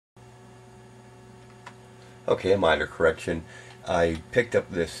Okay, a minor correction. I picked up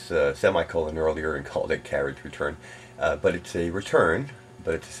this semicolon earlier and called it carriage return, but it's a return,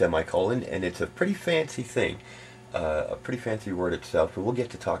 but it's a semicolon, and it's a pretty fancy thing, a pretty fancy word itself, but we'll get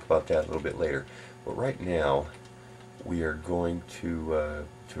to talk about that a little bit later. But right now, we are going to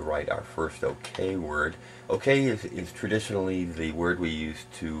write our first OK word. OK is traditionally the word we use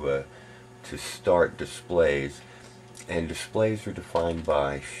to start displays, and displays are defined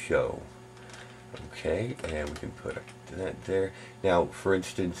by show. Okay, and we can put that there. Now, for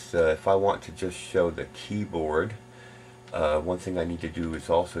instance, if I want to just show the keyboard, one thing I need to do is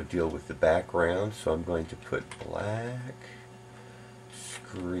also deal with the background, so I'm going to put black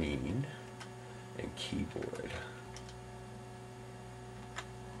screen and keyboard.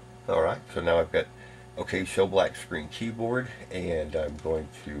 Alright, so now I've got, okay, show black screen keyboard, and I'm going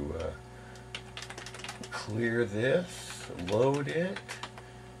to clear this, load it,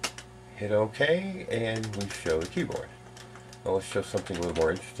 hit OK, and we show the keyboard. Now let's show something a little more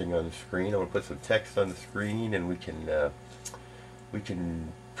interesting on the screen. I want to put some text on the screen, and we can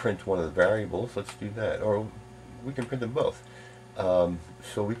print one of the variables. Let's do that, or we can print them both.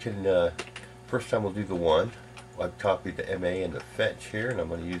 So we can first time we'll do the one. I've copied the MA and the fetch here, and I'm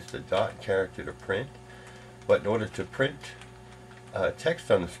going to use the dot character to print. But in order to print text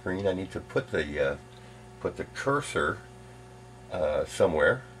on the screen, I need to put the cursor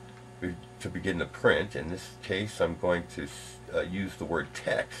somewhere to begin the print. In this case, I'm going to use the word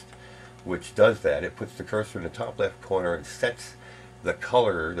text, which does that. It puts the cursor in the top left corner and sets the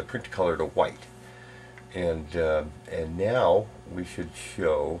color, the print color, to white. And now we should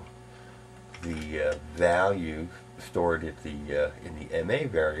show the value stored at in the MA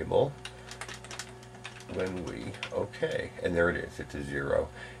variable when we OK, and there it is. It's a 0.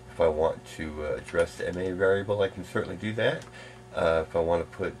 If I want to address the MA variable, I can certainly do that. If I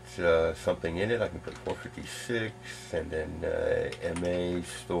want to put something in it, I can put 456 and then MA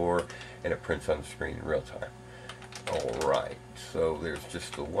store, and it prints on the screen in real time. Alright, so there's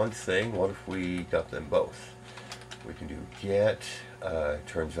just the one thing. What if we got them both? We can do get.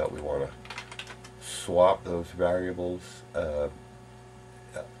 Turns out we want to swap those variables to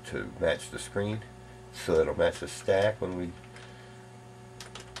match the screen, so that it'll match the stack when we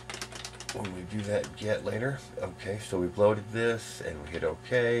do that get later. Okay, so we've loaded this and we hit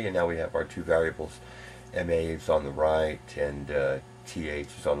OK, and now we have our two variables. MA is on the right and TH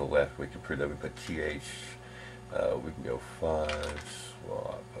is on the left. We can prove that we put TH. We can go find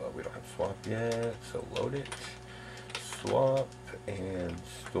swap. We don't have swap yet, so load it, swap, and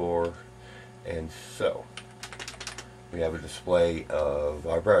store. And so we have a display of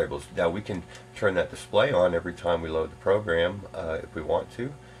our variables. Now we can turn that display on every time we load the program if we want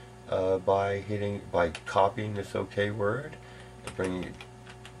to. By copying this OK word and bringing it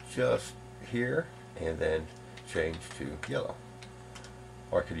just here, and then change to yellow.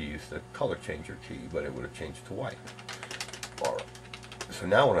 Or I could use the color changer key, but it would have changed to white. Alright, so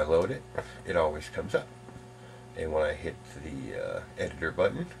now when I load it, it always comes up. And when I hit the editor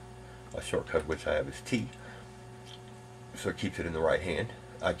button, a shortcut which I have is T, so it keeps it in the right hand,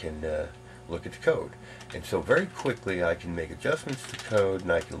 I can look at the code. And so very quickly I can make adjustments to code,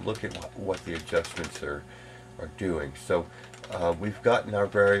 and I can look at what the adjustments are doing. So we've gotten our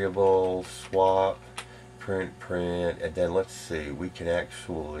variable swap, print, and then let's see, we can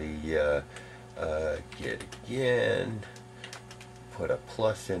actually get again, put a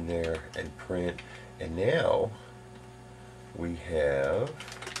plus in there and print, and now we have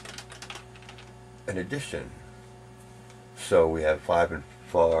an addition. So we have 5 and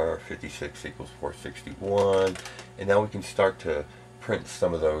 456 equals 461, and now we can start to print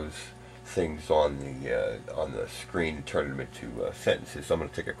some of those things on the screen and turn them into sentences. So I'm going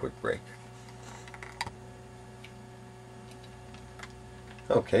to take a quick break.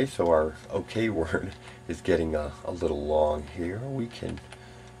 Okay, so our OK word is getting a little long here. We can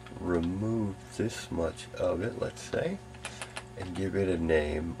remove this much of it, let's say, and give it a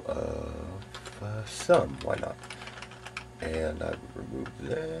name of sum. Why not? And I would remove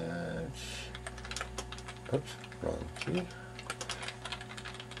that. Oops, wrong key.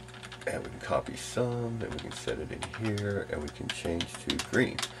 And we can copy sum, and we can set it in here, and we can change to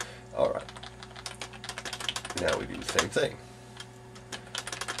green. Alright. Now we do the same thing.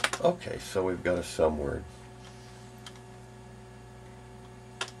 Okay, so we've got a sum word.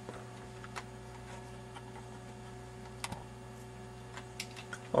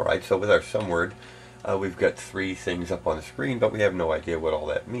 Alright, so with our sum word, we've got 3 things up on the screen, but we have no idea what all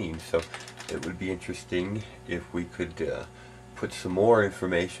that means. So it would be interesting if we could put some more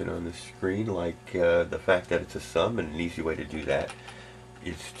information on the screen, like the fact that it's a sum, and an easy way to do that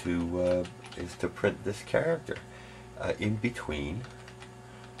is to print this character in between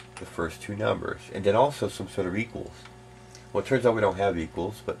the first two numbers, and then also some sort of equals. Well, it turns out we don't have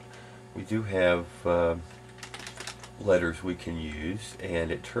equals, but we do have letters we can use,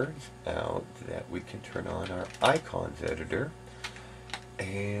 and it turns out that we can turn on our icons editor,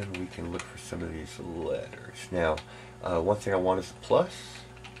 and we can look for some of these letters. Now, one thing I want is a plus,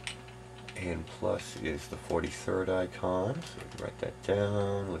 and plus is the 43rd icon, so we can write that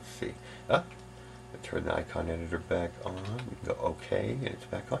down. Let's see. Turn the icon editor back on. We can go OK, and it's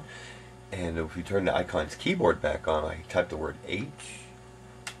back on. And if we turn the icon's keyboard back on, I type the word H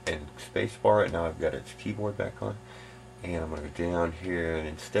and spacebar, and now I've got its keyboard back on. And I'm going to go down here, and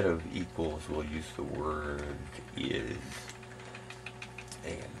instead of equals, we'll use the word is.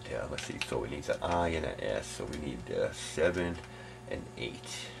 And let's see, so it needs an I and an S, so we need 7 and 8.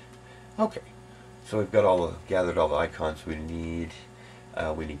 Okay, so we've got gathered all the icons we need.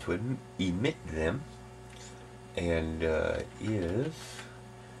 We need to emit them, and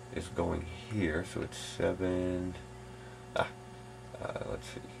is going here, so it's 7. Let's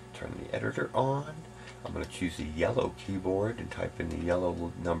see, turn the editor on. I'm going to choose the yellow keyboard and type in the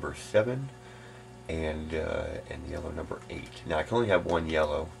yellow number 7 and the yellow number 8. Now I can only have one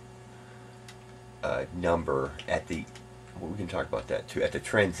yellow number at the, well, we can talk about that too, at the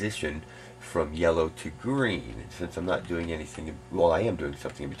transition from yellow to green. And since I'm not doing anything, well, I am doing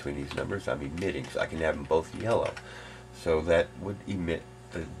something in between these numbers, I'm emitting, so I can have them both yellow. So that would emit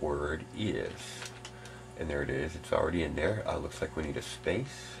the word is. And there it is, it's already in there. Looks like we need a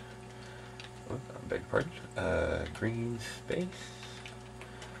space. Oh, I beg your pardon. Green space.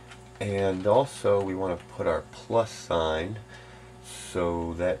 And also we want to put our plus sign,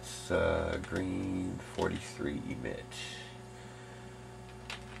 so that's green 43 emit.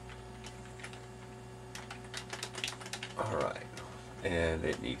 Alright, and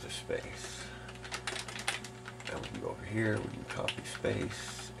it needs a space. Now we can go over here, we can copy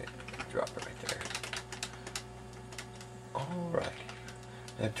space, and drop it right there. Alright,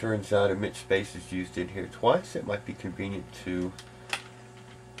 that turns out emit space is used in here twice. It might be convenient to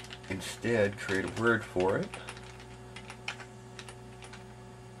instead create a word for it.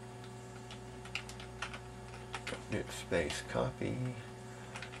 Emit space copy.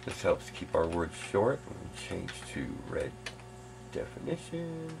 This helps keep our words short. We'll change to red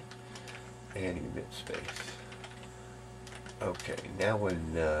definition and emit space. Okay, now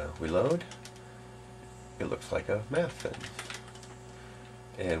when we load, it looks like a math sentence.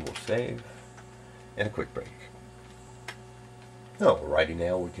 And we'll save, and a quick break. Alrighty,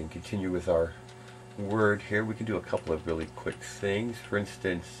 now we can continue with our word here. We can do a couple of really quick things. For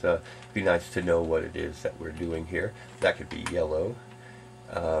instance, it'd be nice to know what it is that we're doing here. That could be yellow.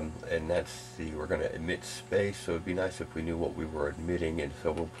 And that's we're going to emit space, so it'd be nice if we knew what we were emitting, and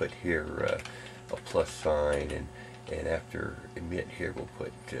so we'll put here a plus sign, and after emit here we'll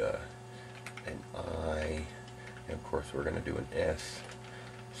put an I, and of course we're going to do an S,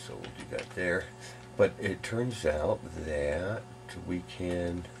 so we'll do that there. But it turns out that we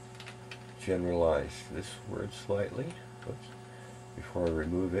can generalize this word slightly. Oops. Before I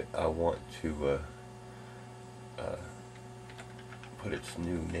remove it, I want to put its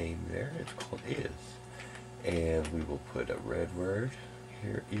new name there. It's called is, and we will put a red word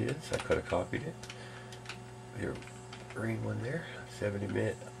here. Is, I could have copied it. Here, green one there. 7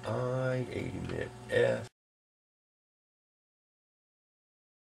 emit I, 8 emit S,